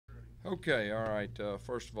Okay, all right.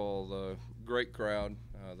 First of all, the great crowd.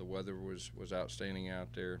 The weather was outstanding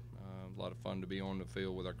out there. A lot of fun to be on the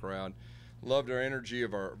field with our crowd. Loved our energy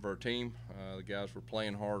of our team. The guys were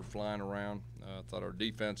playing hard, flying around. Thought our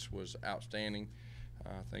defense was outstanding.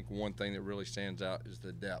 I think one thing that really stands out is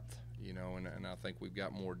the depth, and I think we've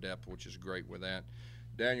got more depth, which is great with that.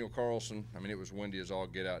 Daniel Carlson, I mean, it was windy as all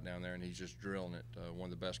get out down there, and he's just drilling it.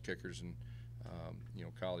 One of the best kickers in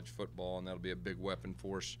college football, and that'll be a big weapon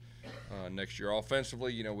for us next year.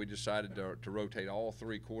 Offensively, we decided to rotate all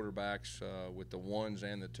three quarterbacks with the ones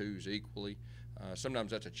and the twos equally.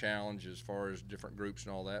 Sometimes that's a challenge as far as different groups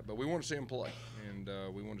and all that, but we want to see them play, and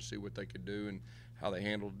we want to see what they could do and how they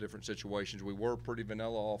handled different situations. We were pretty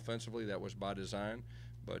vanilla offensively. That was by design,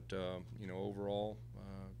 but overall,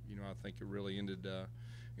 I think it really ended up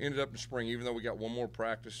in spring. Even though we got one more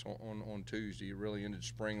practice on Tuesday, it really ended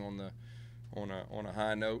spring on a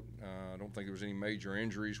high note. I don't think there was any major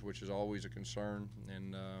injuries, which is always a concern.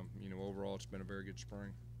 And overall, it's been a very good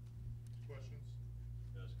spring. Questions?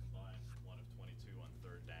 You guys combined 1 of 22 on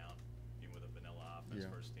third down, even with a vanilla offense, Yeah.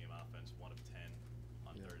 first team offense, 1 of 10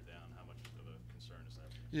 on third down. How much of a concern is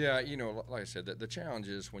that? Yeah, like I said, the challenge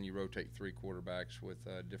is when you rotate three quarterbacks with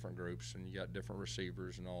different groups and you got different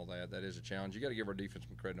receivers and all that. That is a challenge. You got to give our defense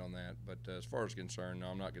some credit on that. But as far as concerned, no,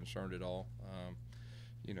 I'm not concerned at all.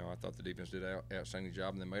 I thought the defense did an outstanding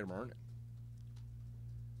job, and they made them earn it.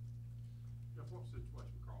 Jeff, what was the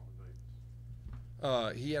situation with Carlton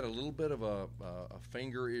Davis? He had a little bit of a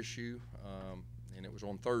finger issue, and it was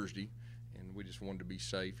on Thursday, and we just wanted to be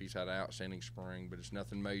safe. He's had an outstanding spring, but it's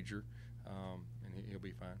nothing major, and he'll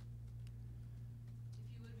be fine.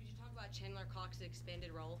 If you would you talk about Chandler Cox's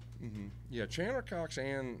expanded role? Mm-hmm. Yeah, Chandler Cox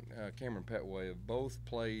and Cameron Petway have both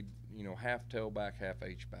played, half tailback, half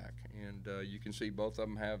H-back. And you can see both of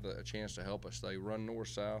them have a chance to help us. They run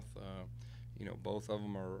north-south. Both of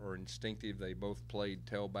them are instinctive. They both played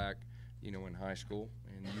tailback, in high school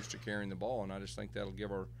and used to carrying the ball. And I just think that'll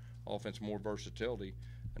give our offense more versatility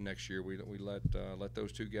next year. We let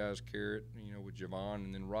those two guys carry it, with Javon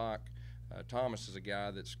and then Rock. Thomas is a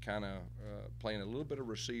guy that's kind of playing a little bit of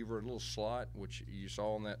receiver, a little slot, which you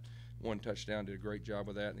saw in that one touchdown. Did a great job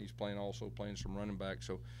with that, and he's also playing some running back.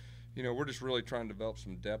 So, we're just really trying to develop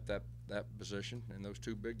some depth at that position, and those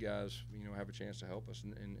two big guys, have a chance to help us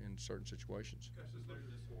in certain situations. Gus, let's look at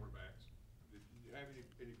the quarterbacks. Did you have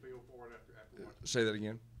any feel for it after watching Say that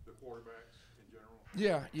again. the quarterbacks in general?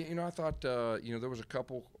 Yeah, I thought there was a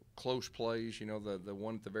couple close plays. The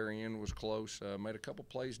one at the very end was close. Made a couple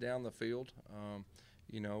plays down the field.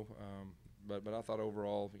 But I thought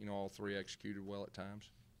overall, all three executed well at times. Is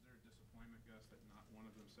there a disappointment, Gus, that not one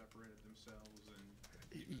of them separated themselves? And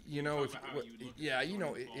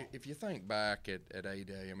if you think back at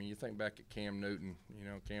A-Day, you think back at Cam Newton.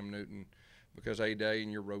 Cam Newton, because A-Day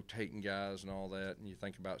and you're rotating guys and all that, and you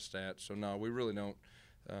think about stats. So no, we really don't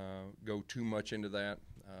go too much into that.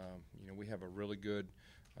 We have a really good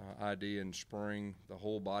idea in spring, the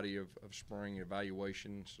whole body of spring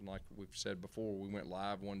evaluations. And like we've said before, we went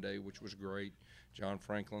live one day, which was great. John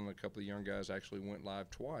Franklin and a couple of young guys actually went live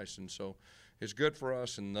twice. And so it's good for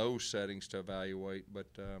us in those settings to evaluate. But,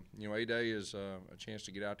 A-Day is a chance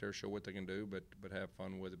to get out there, show what they can do, but have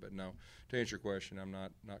fun with it. But no, to answer your question, I'm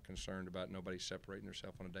not concerned about nobody separating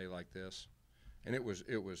themselves on a day like this. And it was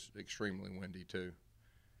extremely windy too.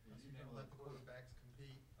 Are you going to let the quarterbacks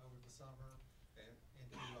compete over the summer?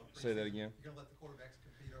 Say that again. You're going to let the quarterbacks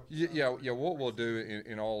compete over the summer? Yeah. What we'll do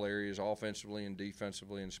in all areas, offensively and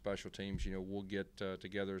defensively and special teams, we'll get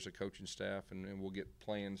together as a coaching staff and we'll get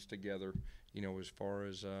plans together, as far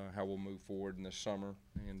as how we'll move forward in the summer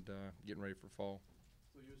and getting ready for fall.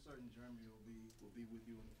 So you're certain Jeremy will be with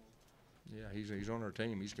you in the fall? Yeah, he's on our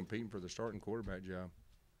team. He's competing for the starting quarterback job.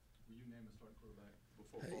 Will you name the starting quarterback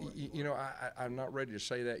before fall? I'm not ready to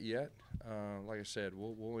say that yet. Like I said,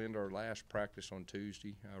 we'll end our last practice on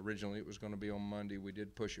Tuesday. Originally, it was going to be on Monday. We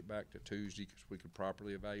did push it back to Tuesday because we could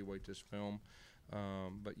properly evaluate this film.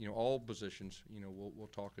 But all positions, we'll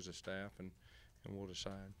talk as a staff and we'll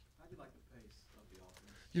decide. How do you like the pace of the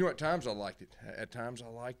offense? At times I liked it. At times I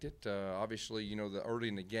liked it. Obviously, the early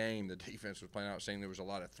in the game, the defense was playing out, saying there was a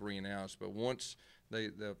lot of 3-and-outs. But once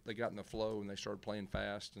they got in the flow and they started playing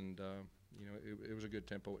fast, and it was a good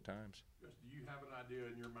tempo at times. Gus, do you have an idea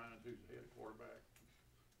in your mind who's the head quarterback?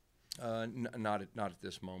 Not at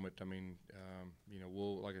this moment.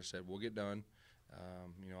 Like I said, we'll get done.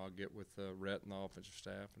 I'll get with Rhett and the offensive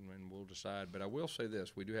staff, and we'll decide. But I will say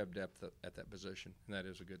this: we do have depth at that position, and that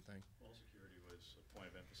is a good thing. Ball security was a point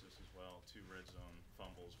of emphasis as well. 2 red zone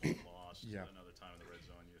fumbles, 1 lost. Yeah. Another time in the red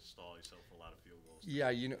zone, you to stall yourself for a lot of field goals. Yeah,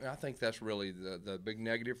 I think that's really the big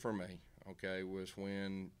negative for me, okay, was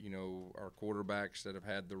when, our quarterbacks that have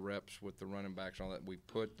had the reps with the running backs and all that, we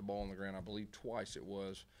put the ball on the ground, I believe twice it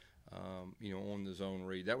was, on the zone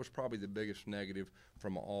read. That was probably the biggest negative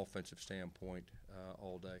from an offensive standpoint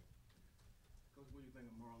all day. Coach, what do you think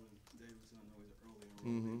of Marlon Davidson? I know he's early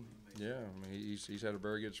in Yeah, I mean, he's had a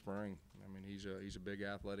very good spring. I mean, he's a big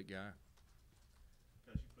athletic guy.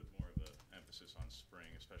 Coach, you put more of an emphasis on spring,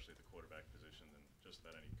 especially at the quarterback position, than just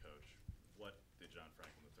about any coach. What did John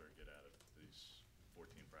Franklin III get out of these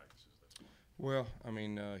 14 practices thus far? Well, I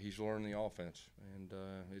mean, he's learned the offense, and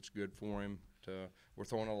it's good for him. We're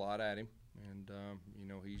throwing a lot at him, and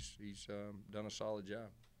he's done a solid job.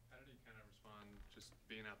 How did he kind of respond just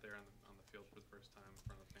being out there on the field for the first time in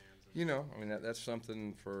front of fans? I mean, that's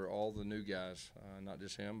something for all the new guys, not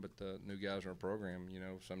just him, but the new guys in our program.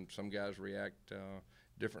 Some guys react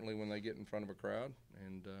differently when they get in front of a crowd,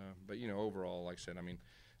 and but overall, like I said, I mean,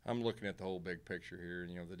 I'm looking at the whole big picture here.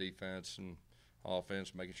 The defense and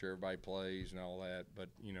offense, making sure everybody plays and all that. But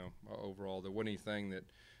overall, there wasn't anything that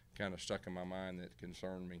kind of stuck in my mind that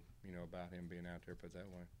concerned me, about him being out there, put it that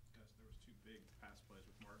way. Gus, there was 2 big pass plays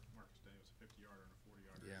with Marcus Day. It was a 50-yarder and a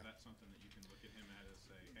 40-yarder. Yeah. Is that something that you can look at him at and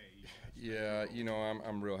say, hey, Yeah,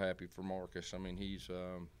 I'm real happy for Marcus. I mean, he's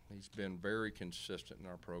been very consistent in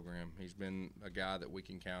our program. He's been a guy that we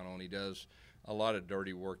can count on. He does a lot of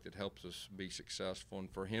dirty work that helps us be successful.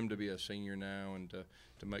 And for him to be a senior now and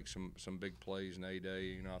to make some big plays in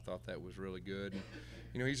A-Day, I thought that was really good.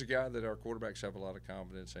 And, he's a guy that our quarterbacks have a lot of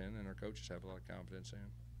confidence in and our coaches have a lot of confidence in.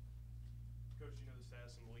 Coach, do you know the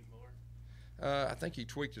status of Malik Miller? I think he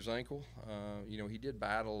tweaked his ankle. He did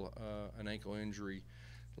battle an ankle injury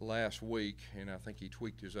last week, and I think he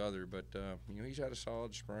tweaked his other. But, he's had a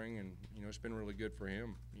solid spring, and, it's been really good for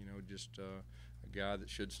him. Just a guy that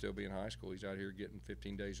should still be in high school. He's out here getting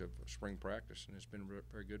 15 days of spring practice, and it's been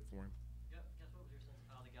very good for him. Yep. Guess what was your sense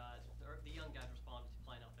of how the young guys responded to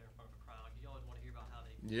playing out there in front of a crowd? You always want to hear about how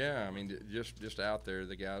they. Yeah, I mean, just out there,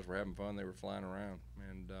 the guys were having fun. They were flying around,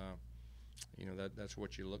 and that's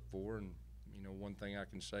what you look for. And one thing I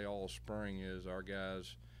can say all spring is our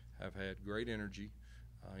guys have had great energy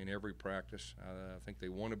in every practice. I think they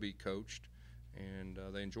want to be coached, and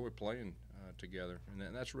they enjoy playing together.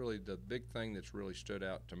 And that's really the big thing that's really stood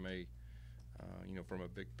out to me, from a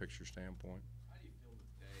big picture standpoint. How do you feel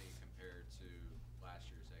today compared to last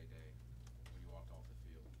year's A-Day when you walked off the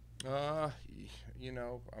field?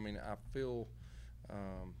 I mean, I feel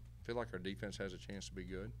like our defense has a chance to be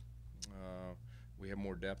good. We have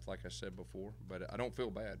more depth, like I said before, but I don't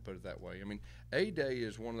feel bad, put it that way. I mean, A-Day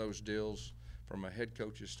is one of those deals from a head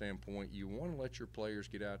coach's standpoint. You want to let your players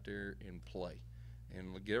get out there and play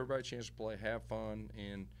and give everybody a chance to play, have fun,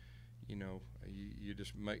 and, you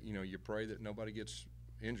just you pray that nobody gets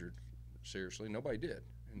injured seriously. Nobody did.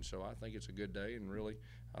 And so I think it's a good day, and really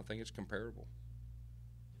I think it's comparable.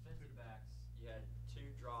 Defensive backs, you had 2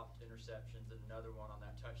 dropped interceptions and another one on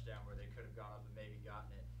that touchdown where they could have gone up and maybe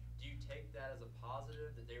gotten it. Do you take that as a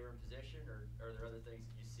positive that they were in position, or are there other things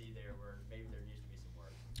that you see there where maybe there needs to be some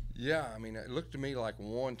work? Yeah, I mean, it looked to me like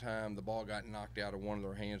one time the ball got knocked out of one of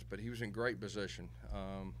their hands, but he was in great position.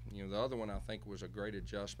 The other one I think was a great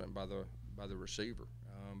adjustment by the receiver.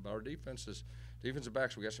 But our defensive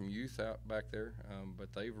backs, we got some youth out back there,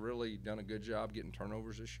 but they've really done a good job getting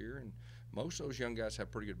turnovers this year, and most of those young guys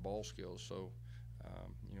have pretty good ball skills. So,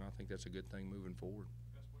 I think that's a good thing moving forward.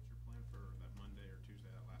 Gus, what's your plan for that Monday or Tuesday,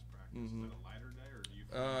 that last practice? Mm-hmm. Is that a lighter day, or do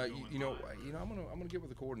you? I'm gonna get with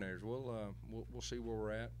the coordinators. We'll see where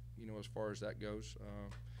we're at. As far as that goes.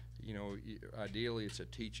 Ideally it's a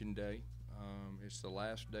teaching day. It's the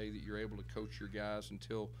last day that you're able to coach your guys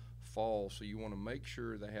until fall. So you want to make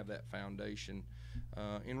sure they have that foundation.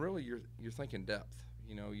 And really, you're thinking depth.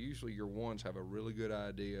 Usually your ones have a really good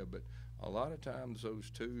idea, but a lot of times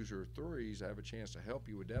those 2s or 3s have a chance to help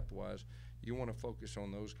you with depth-wise. You want to focus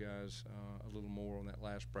on those guys a little more on that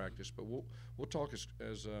last practice. But we'll talk as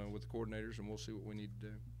with the coordinators, and we'll see what we need to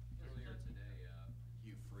do. Earlier today,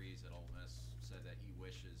 Hugh Freeze at Ole Miss said that he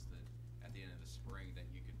wishes that at the end of the spring that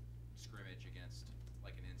you could scrimmage against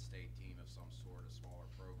like an in-state team of some sort, a smaller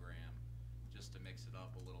program, just to mix it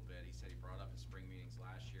up a little bit. He said he brought up in spring meetings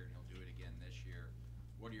last year, and he'll do it again this year.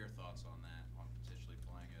 What are your thoughts on that, on potentially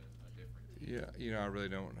playing a different team? Yeah, I really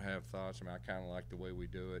don't have thoughts. I mean, I kind of like the way we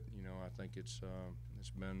do it. I think it's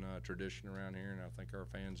been a tradition around here, and I think our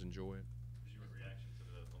fans enjoy it. Is your reaction to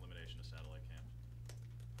the elimination of satellite camp?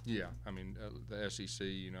 Yeah, I mean, the SEC,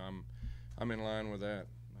 I'm in line with that.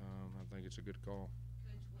 I think it's a good call.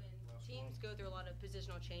 Coach, when teams go through a lot of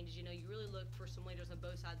positional changes. You know, you really look for some leaders on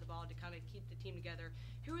both sides of the ball to kind of keep the team together.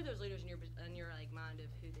 Who are those leaders in your like mind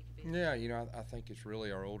of who they could be? Yeah, you know, I think it's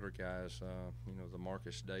really our older guys. You know, the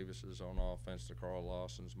Marcus Davises on offense, the Carl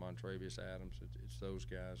Lawsons, Montravius Adams. It's those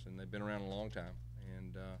guys, and they've been around a long time.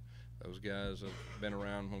 And those guys have been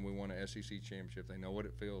around when we won an SEC championship. They know what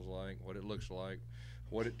it feels like, what it looks like,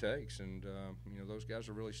 what it takes. And, you know, those guys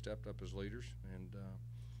have really stepped up as leaders. And,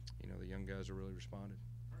 you know, the young guys have really responded.